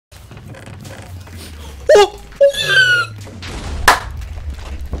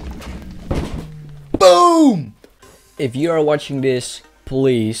If you are watching this,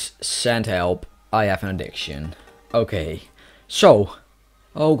 please send help. I have an addiction. Okay. So.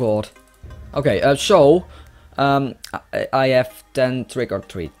 Oh god. Okay, I have 10 trick or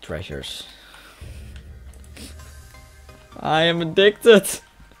treat treasures. I am addicted.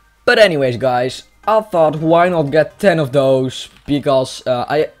 But anyways, guys, I thought why not get 10 of those, because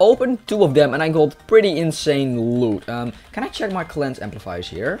I opened 2 of them and I got pretty insane loot. Can I check my clan's amplifiers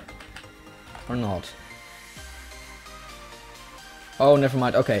here? Or not? Oh, never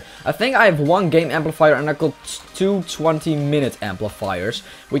mind. Okay, I think I have 1 game amplifier and I got 2 20-minute amplifiers,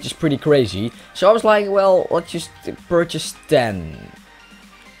 which is pretty crazy. So I was like, well, let's just purchase 10.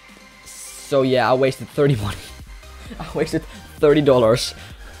 So yeah, I wasted 30 money. I wasted $30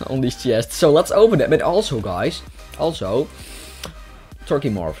 on these chests. So let's open them. But also, guys, Turkey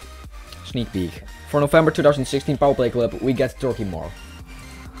Morph. Sneak peek. For November 2016 Powerplay Club, we get Turkey Morph.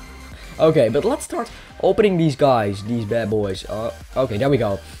 Okay, but let's start opening these guys, these bad boys. Okay, there we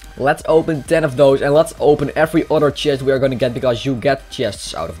go. Let's open 10 of those and let's open every other chest we are gonna get, because you get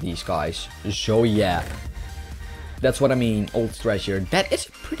chests out of these guys. So yeah. That's what I mean, old treasure. That is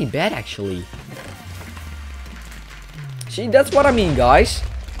pretty bad actually. See, that's what I mean, guys.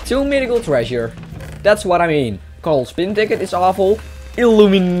 2 mythical treasure. That's what I mean. Cold spin ticket is awful.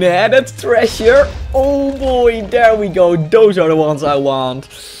 Illuminated treasure. Oh boy, there we go. Those are the ones I want.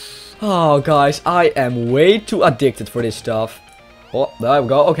 Oh, guys, I am way too addicted for this stuff. Oh, there we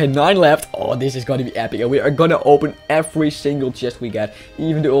go. Okay, 9 left. Oh, this is gonna be epic. And we are gonna open every single chest we get.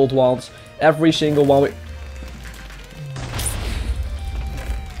 Even the old ones. Every single one.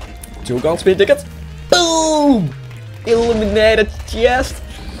 2 gold spin tickets. Boom! Illuminated chest.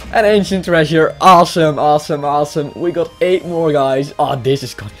 An ancient treasure. Awesome, awesome, awesome. We got 8 more, guys. Oh, this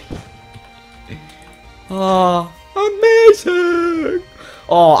is gonna be... Oh, amazing!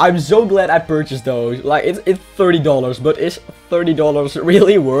 Oh, I'm so glad I purchased those. Like, it's $30, but is $30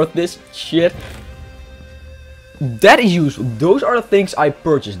 really worth this shit? That is useful. Those are the things I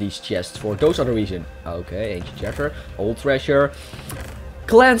purchased these chests for. Those are the reason. Okay, ancient treasure, old treasure,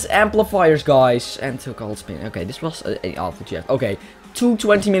 clans amplifiers, guys, and 2 gold spin. Okay, this was an awful chest. Okay, 2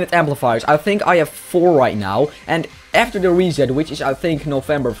 20-minute amplifiers. I think I have 4 right now, and after the reset, which is I think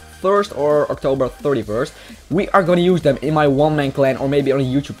November 1st or October 31st, we are gonna use them in my one-man clan or maybe on a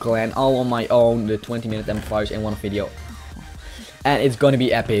YouTube clan, all on my own, the 20-minute amplifiers in one video. And it's gonna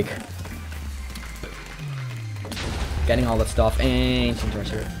be epic. Getting all that stuff. Ancient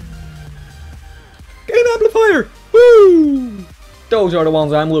treasure. Game amplifier! Woo! Those are the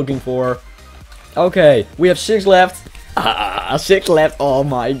ones I'm looking for. Okay, we have 6 left. 6 left. Oh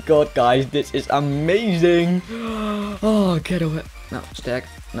my god, guys, this is amazing. Oh, get away. No, stack.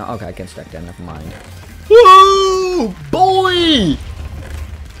 No, okay, I can stack that. Never mind. Whoa, boy!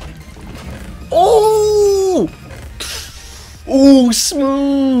 Oh! Oh,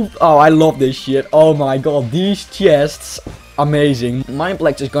 smooth! Oh, I love this shit. Oh my god, these chests. Amazing.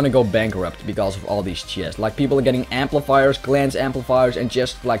 Mineplex is gonna go bankrupt because of all these chests. Like, people are getting amplifiers, clans amplifiers, and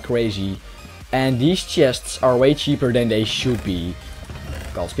just like crazy. And these chests are way cheaper than they should be.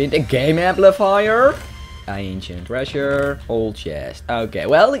 Gold spin, a game amplifier. Ancient treasure, old chest. Okay,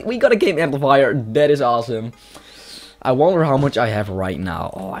 well, we got a game amplifier. That is awesome. I wonder how much I have right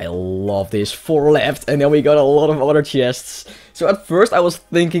now. Oh, I love this. 4 left, and then we got a lot of other chests. So at first I was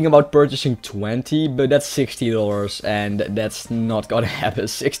thinking about purchasing 20, but that's $60, and that's not gonna happen.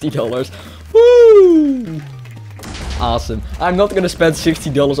 $60. Woo! Awesome. I'm not gonna spend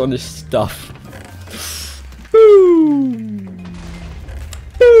 $60 on this stuff.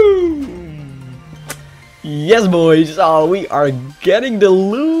 Yes, boys. Oh, we are getting the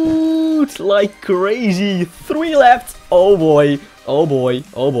loot like crazy. 3 left. Oh boy. Oh boy.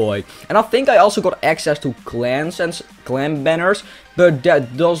 Oh boy. And I think I also got access to clans and clan banners, but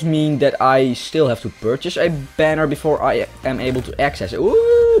that does mean that I still have to purchase a banner before I am able to access it.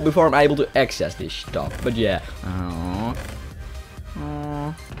 Ooh, before I'm able to access this stuff. But yeah.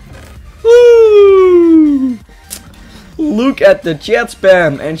 Woo! Look at the chat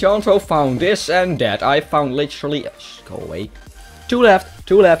spam. Enchantoh found this and that. I found literally... Go away. 2 left.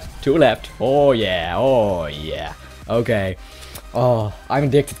 2 left. 2 left. Oh yeah. Oh yeah. Okay. Oh, I'm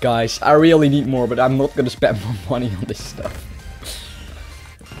addicted, guys. I really need more, but I'm not gonna spend more money on this stuff.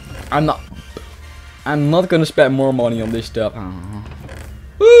 I'm not gonna spend more money on this stuff.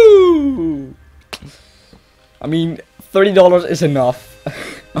 Woo! I mean, $30 is enough.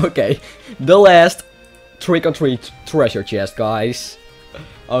 Okay. The last trick or treat treasure chest, guys.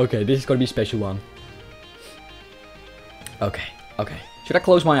 Okay, this is gonna be a special one. Okay, okay. Should I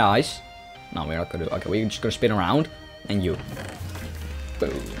close my eyes? No, we're not gonna do. Okay, we're just gonna spin around. And you.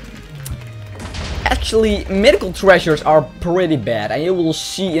 Boom. Actually, mythical treasures are pretty bad, and you will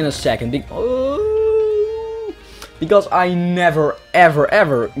see in a second. Because I never,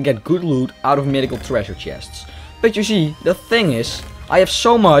 ever get good loot out of mythical treasure chests. But you see, the thing is, I have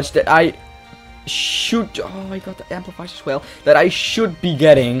so much that I should... Oh, I got the amplifiers as well. That I should be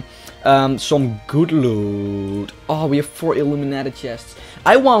getting some good loot. Oh, we have 4 illuminated chests.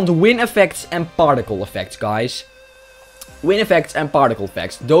 I want wind effects and particle effects, guys. Wind effects and particle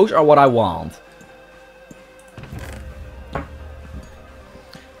effects. Those are what I want.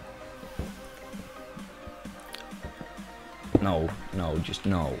 No, no, just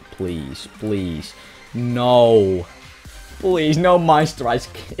no. Please, please. No. Please, no Mind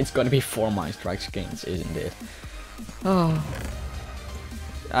Strike. It's gonna be 4 Mind Strike skins, isn't it? Oh.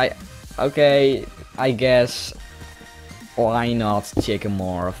 Okay, I guess. Why not chicken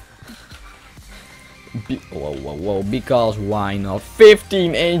morph? Whoa, because why not?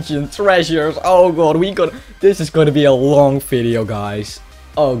 15 ancient treasures. Oh god, this is gonna be a long video, guys.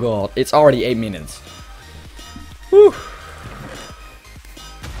 Oh god, it's already 8 minutes. Whew.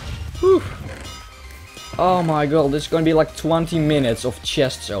 Whew. Oh my god, this is gonna be like 20 minutes of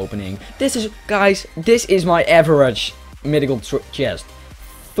chests opening. Guys, this is my average mythical chest.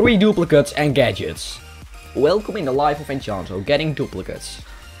 3 duplicates and gadgets. Welcome in the life of Enchantoh, getting duplicates.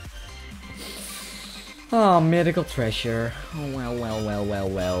 Oh, mythical treasure. Oh,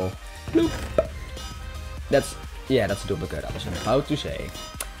 well. Bloop. That's a duplicate, I was about to say.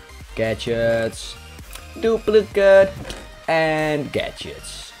 Gadgets, duplicate, and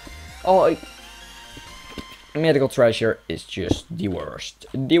gadgets. Oh, mythical treasure is just the worst.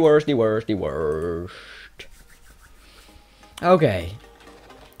 The worst. Okay.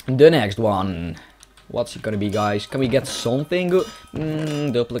 The next one. What's it gonna be, guys? Can we get something good?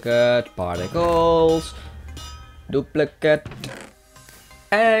 Duplicate, particles, duplicate,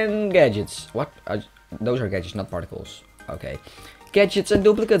 and gadgets. What? Those are gadgets, not particles. Okay. Gadgets and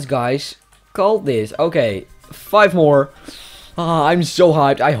duplicates, guys. Call this. Okay. 5 more. I'm so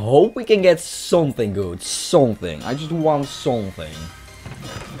hyped. I hope we can get something good. Something. I just want something.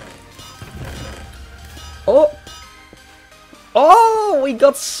 Oh! Oh, we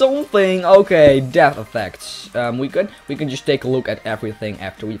got something. Okay, death effects. We can just take a look at everything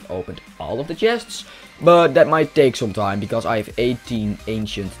after we've opened all of the chests, but that might take some time because I have 18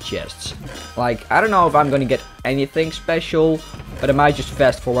 ancient chests. Like, I don't know if I'm gonna get anything special, but I might just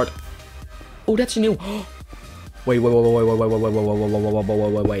fast forward. Oh, that's a new. Wait. Do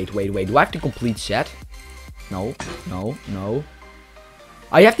I have the complete set? No.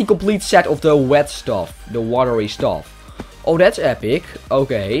 I have the complete set of the wet stuff, the watery stuff. Oh, that's epic.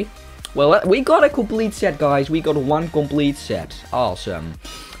 Okay. Well, we got a complete set, guys. We got 1 complete set. Awesome.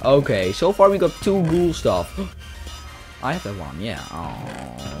 Okay, so far we got 2 ghoul stuff. I have that one, yeah.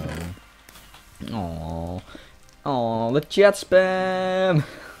 Oh, the chat spam.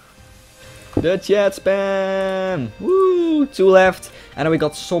 The chat spam. Woo, 2 left. And then we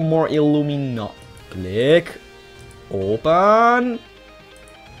got some more Illumina. Click. Open.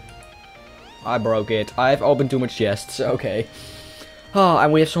 I broke it. I've opened too much chests. Okay. Oh,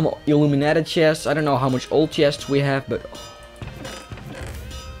 and we have some illuminated chests. I don't know how much old chests we have, but...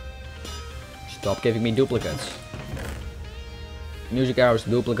 Stop giving me duplicates. Music arrows,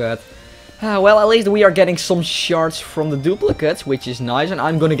 duplicate. Well, at least we are getting some shards from the duplicates, which is nice. And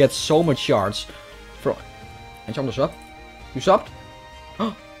I'm gonna get so much shards from... Enchantoh sub? You subbed?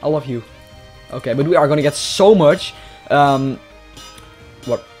 Oh, I love you. Okay, but we are gonna get so much... What?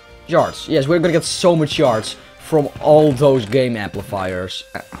 Shards. Yes, we're gonna get so much shards from all those game amplifiers.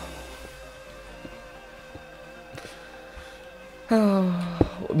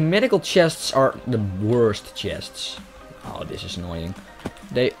 Medical chests are the worst chests. Oh, this is annoying.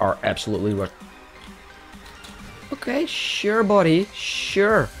 They are absolutely worst. Okay, sure, buddy.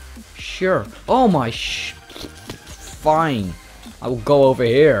 Sure. Oh my fine. I will go over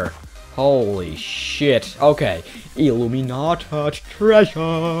here. Holy shit. Okay. Illuminata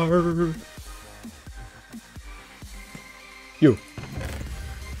treasure. You.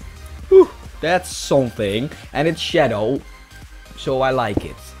 Whew, that's something. And it's shadow. So I like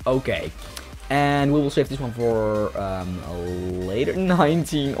it. Okay. And we will save this one for later.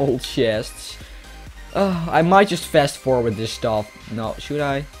 19 old chests. I might just fast forward this stuff. No, should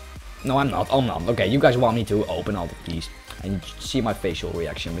I? No, I'm not. I'm not. Okay, you guys want me to open all of these. And see my facial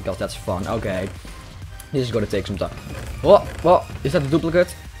reaction because that's fun. Okay. This is gonna take some time. What? Is that a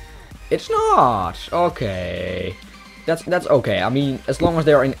duplicate? It's not. Okay. That's okay. I mean, as long as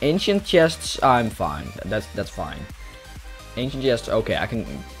they're in ancient chests, I'm fine. That's fine. Ancient chests, okay, I can,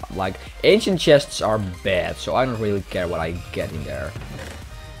 like, ancient chests are bad, so I don't really care what I get in there.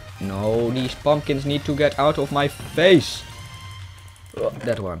 No, these pumpkins need to get out of my face. Oh,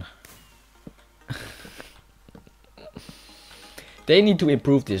 that one. They need to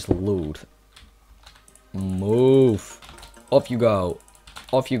improve this loot. Move. Off you go.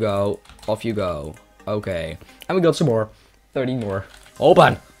 Off you go. Off you go. Okay. And we got some more. 13 more.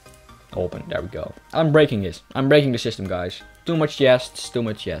 Open. Open. There we go. I'm breaking this. I'm breaking the system, guys. Too much chests. Too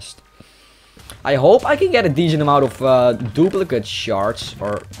much chest. I hope I can get a decent amount of duplicate shards.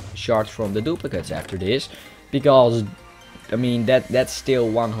 Or shards from the duplicates after this. Because, I mean, that's still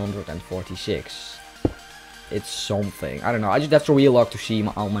 146. It's something. I don't know. I just have to relog to see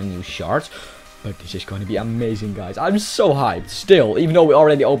all my new shards. But this is going to be amazing, guys. I'm so hyped. Still, even though we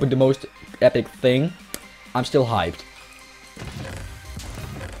already opened the most epic thing, I'm still hyped.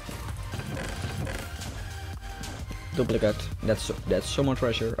 Duplicate. That's so much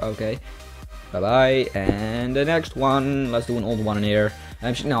treasure. Okay. Bye-bye. And the next one. Let's do an old one in here.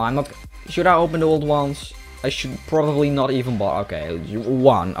 No, I'm not... Should I open the old ones? I should probably not even buy... Okay,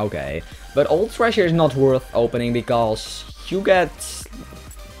 one. Okay. But old treasure is not worth opening because you get...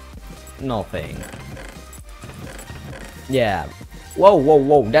 nothing. Yeah. Whoa, whoa,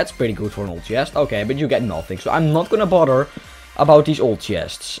 whoa. That's pretty good for an old chest. Okay, but you get nothing. So I'm not gonna bother about these old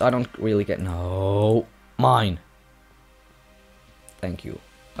chests. I don't really get... No. Mine. Thank you.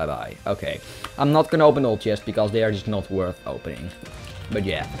 Bye-bye. Okay. I'm not gonna open old chests because they are just not worth opening. But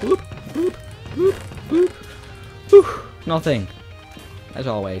yeah. Boop, boop, boop, boop. Whew. Nothing. As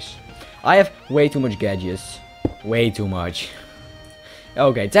always. I have way too much gadgets. Way too much.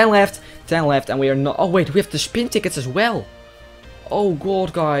 Okay, 10 left. 10 left and we are not... Oh wait, we have the spin tickets as well. Oh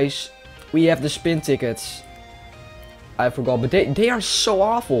god, guys. We have the spin tickets. I forgot, but they are so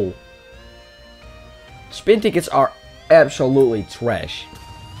awful. Spin tickets are absolutely trash.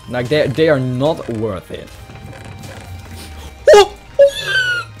 Like, they are not worth it.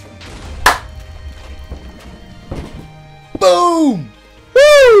 Boom!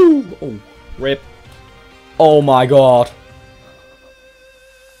 Woo! Oh, rip. Oh my god.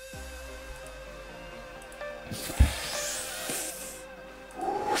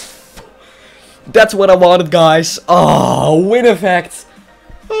 That's what I wanted, guys. Oh, win effect.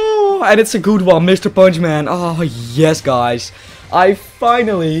 Oh, and it's a good one, Mr. Punchman. Oh, yes, guys. I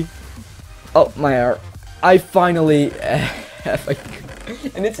finally... Oh, my hair. I finally have a...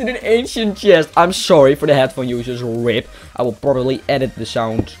 And it's in an ancient chest. I'm sorry for the headphone users. Rip. I will probably edit the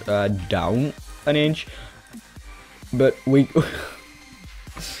sound down an inch. But we...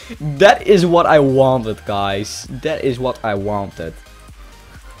 That is what I wanted, guys. That is what I wanted.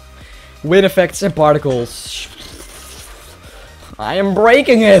 Wind effects and particles. I am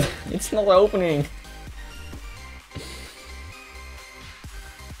breaking it. It's not opening.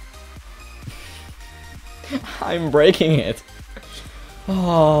 I'm breaking it.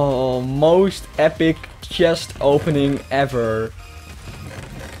 Oh, most epic chest opening ever.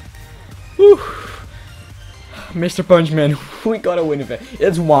 Whew. Mr. Punchman, we gotta win effect.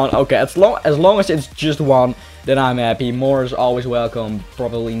 It's one. Okay, as long as it's just one, then I'm happy. More is always welcome.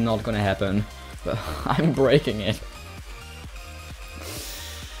 Probably not gonna happen. But I'm breaking it.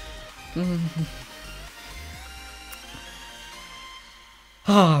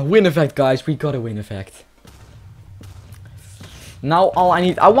 Win effect, guys. We got a win effect. Now all I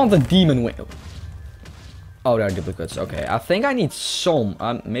need... I want the demon win. Oh, there are duplicates. Okay, I think I need some.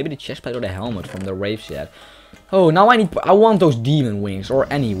 Maybe the chestplate or the helmet from the rave set. Oh, now I want those demon wings. Or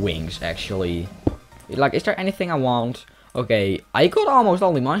any wings, actually. Like, is there anything I want? Okay, I got almost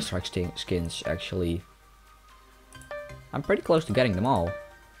all the Mind Strike skins, actually. I'm pretty close to getting them all.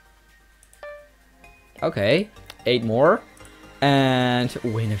 Okay, 8 more. And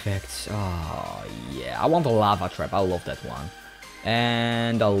win effects. Oh, yeah. I want the lava trap. I love that one.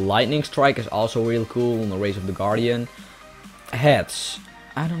 And the lightning strike is also real cool on the Race of the Guardian. Heads.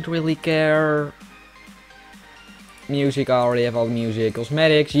 I don't really care. Music, I already have all the music.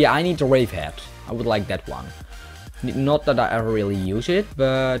 Cosmetics. Yeah, I need the rave head. I would like that one. Not that I ever really use it,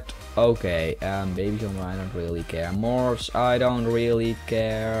 but okay. Baby Jumbo, I don't really care. Morphs, I don't really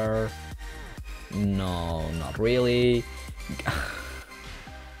care. No, not really.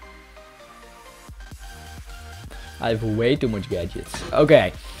 I have way too much gadgets.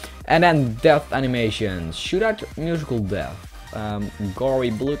 Okay. And then death animations. Shootout musical death. Gory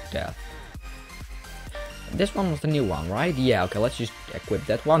blood death. This one was the new one, right? Yeah, okay, let's just equip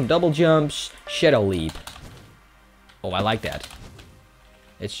that one. Double jumps, shadow leap. Oh, I like that.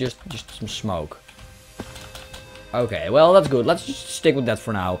 It's just some smoke. Okay, well, that's good. Let's just stick with that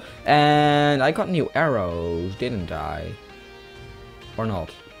for now. And I got new arrows, didn't I? Or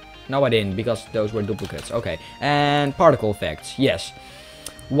not? No, I didn't, because those were duplicates. Okay, and particle effects, yes.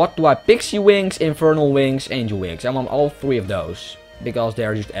 What do I? Pixie wings, infernal wings, angel wings. I want all 3 of those because they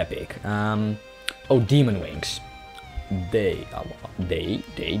are just epic. Oh, demon wings. Those.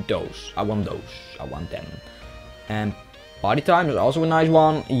 I want those. I want them. And party time is also a nice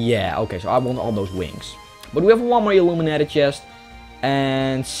one. Yeah, okay, so I want all those wings. But we have 1 more illuminated chest.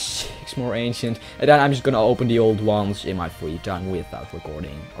 And 6 more ancient. And then I'm just gonna open the old ones in my free time without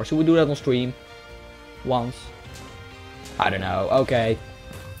recording. Or should we do that on stream? Once? I don't know. Okay.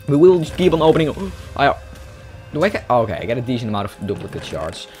 We will just keep on opening. Do I get? Okay, I get a decent amount of duplicate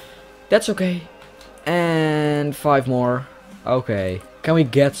shards. That's okay. And 5 more. Okay. Can we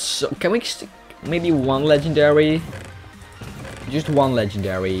get can we maybe 1 legendary? Just 1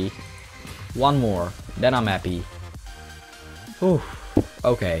 legendary. 1 more. Then I'm happy. Whew.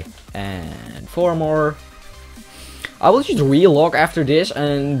 Okay. And 4 more. I will just relog after this,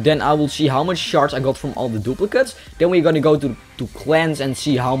 and then I will see how much shards I got from all the duplicates. Then we're gonna go to cleanse and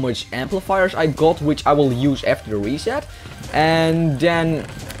see how much amplifiers I got, which I will use after the reset. And then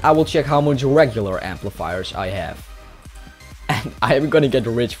I will check how much regular amplifiers I have. And I'm gonna get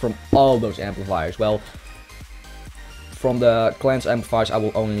rich from all those amplifiers. Well, from the cleanse amplifiers I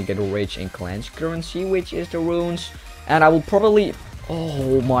will only get rich in cleanse currency, which is the runes. And I will probably...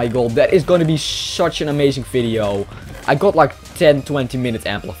 Oh my god, that is gonna be such an amazing video. I got like 10-20 minute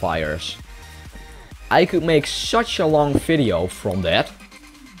amplifiers. I could make such a long video from that.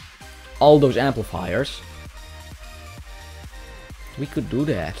 All those amplifiers. We could do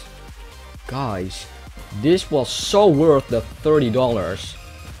that. Guys, this was so worth the $30.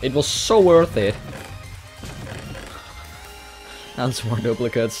 It was so worth it. And some more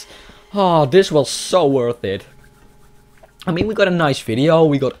duplicates. Oh, this was so worth it. I mean, we got a nice video,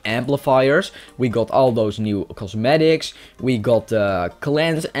 we got amplifiers, we got all those new cosmetics, we got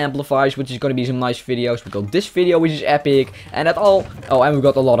cleanse amplifiers, which is gonna be some nice videos, we got this video, which is epic, and that all, oh, and we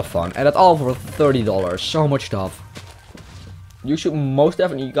got a lot of fun, and that all for $30, so much stuff. You should most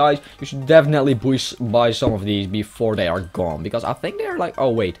definitely, guys, you should definitely buy some of these before they are gone, because I think they're like, oh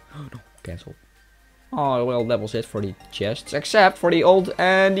wait, oh no, cancel. Oh, well, that was it for the chests, except for the old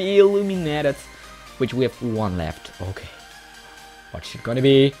and the illuminated, which we have 1 left, okay. What's it gonna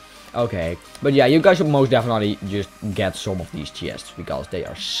be? Okay. But yeah, you guys should most definitely just get some of these chests, because they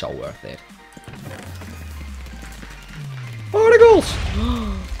are so worth it. Particles!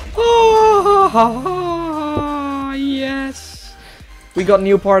 Oh, yes! We got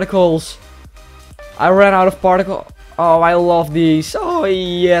new particles. I ran out of particle. Oh, I love these. Oh,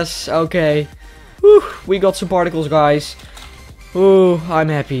 yes. Okay. Whew, we got some particles, guys. Ooh, I'm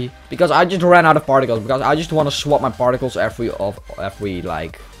happy. Because I just ran out of particles. Because I just want to swap my particles every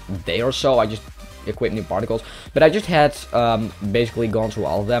like day or so. I just equip new particles. But I just had basically gone through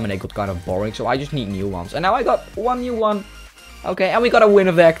all of them and they got kind of boring. So I just need new ones. And now I got 1 new one. Okay, and we got a win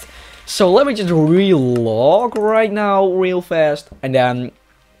effect. So let me just relog right now real fast. And then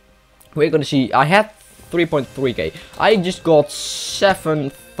we're gonna see. I had 3.3k. I just got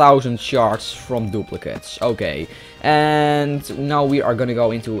 7,000 shards from duplicates. Okay. And now we are gonna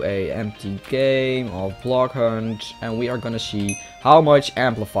go into a empty game of block hunt, and we are gonna see how much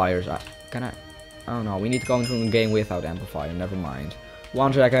amplifiers can I. Oh no, we need to go into a game without amplifier. Never mind.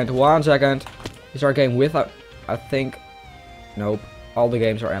 1 second. 1 second. Is our game without? I think. Nope. All the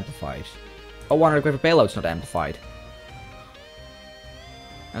games are amplified. Oh, 100 quiver payload's not amplified.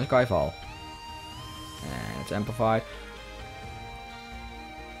 And Skyfall. And it's amplified.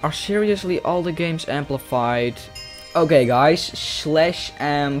 Are seriously all the games amplified? Okay, guys, slash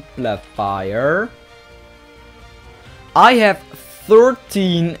amplifier. I have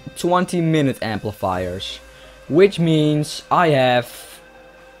 13 20-minute amplifiers, which means I have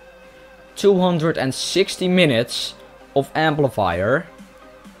 260 minutes of amplifier,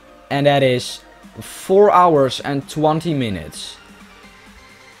 and that is 4 hours and 20 minutes.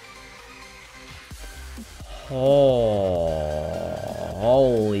 Oh,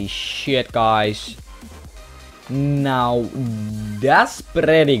 holy shit, guys. Now, that's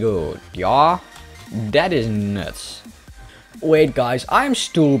pretty good, yeah? That is nuts. Wait, guys, I'm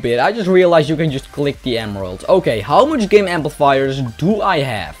stupid. I just realized you can just click the emeralds. Okay, how much game amplifiers do I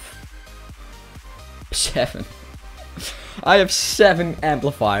have? 7. I have 7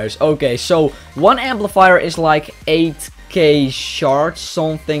 amplifiers. Okay, so 1 amplifier is like 8k shards,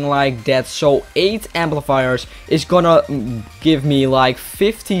 something like that. So 8 amplifiers is gonna give me like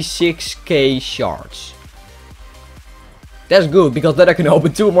 56k shards. That's good, because then I can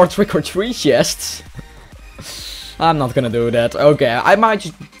open 2 more trick or treat chests. I'm not gonna do that. Okay, I might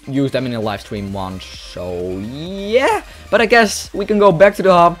just use them in a live stream once. So yeah, but I guess we can go back to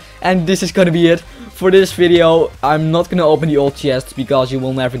the hub, and this is gonna be it for this video, I'm not gonna open the old chests because you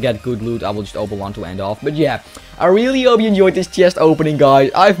will never get good loot. I will just open one to end off. But yeah, I really hope you enjoyed this chest opening, guys.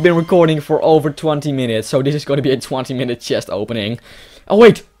 I've been recording for over 20 minutes, so this is gonna be a 20-minute chest opening. Oh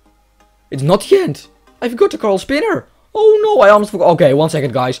wait, it's not the end. I forgot to call spinner. Oh no, I almost forgot. Okay, 1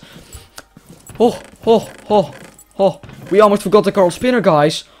 second, guys. Oh, we almost forgot the Carl Spinner,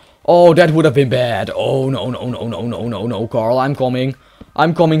 guys. Oh, that would have been bad. Oh, no, Carl, I'm coming.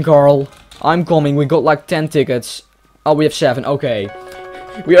 I'm coming, Carl. I'm coming. We got like 10 tickets. Oh, we have 7. Okay.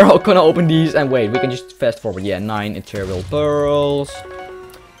 We are all gonna open these. And wait, we can just fast forward. Yeah, 9 ethereal pearls.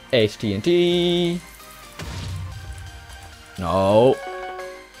 8 TNT. No.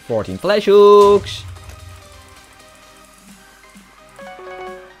 14 flash hooks.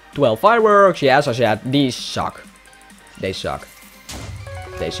 12 fireworks. Yes, I said these suck. They suck.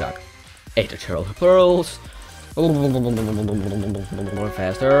 They suck. 8 ethereal pearls.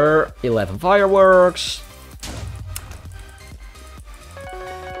 Faster. 11 fireworks.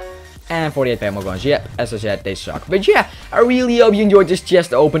 And 48 payment guns. Yep, as I said, they suck. But yeah, I really hope you enjoyed this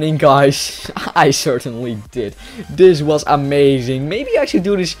chest opening, guys. I certainly did. This was amazing. Maybe I should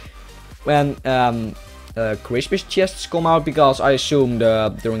do this when Christmas chests come out, because I assume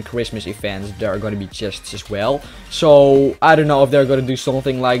during Christmas events there are going to be chests as well. So I don't know if they're going to do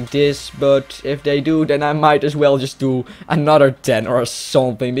something like this, but if they do, then I might as well just do another 10 or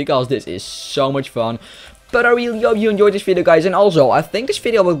something, because this is so much fun. But I really hope you enjoyed this video, guys. And also, I think this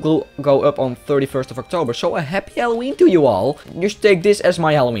video will go up on 31st of October. So a happy Halloween to you all. Just take this as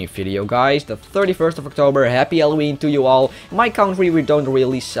my Halloween video, guys. The 31st of October. Happy Halloween to you all. In my country, we don't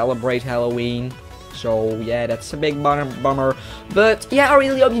really celebrate Halloween. So yeah, that's a big bummer. But yeah, I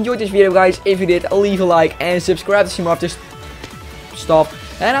really hope you enjoyed this video, guys. If you did, leave a like and subscribe to see more of this stuff.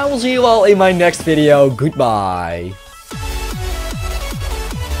 And I will see you all in my next video. Goodbye.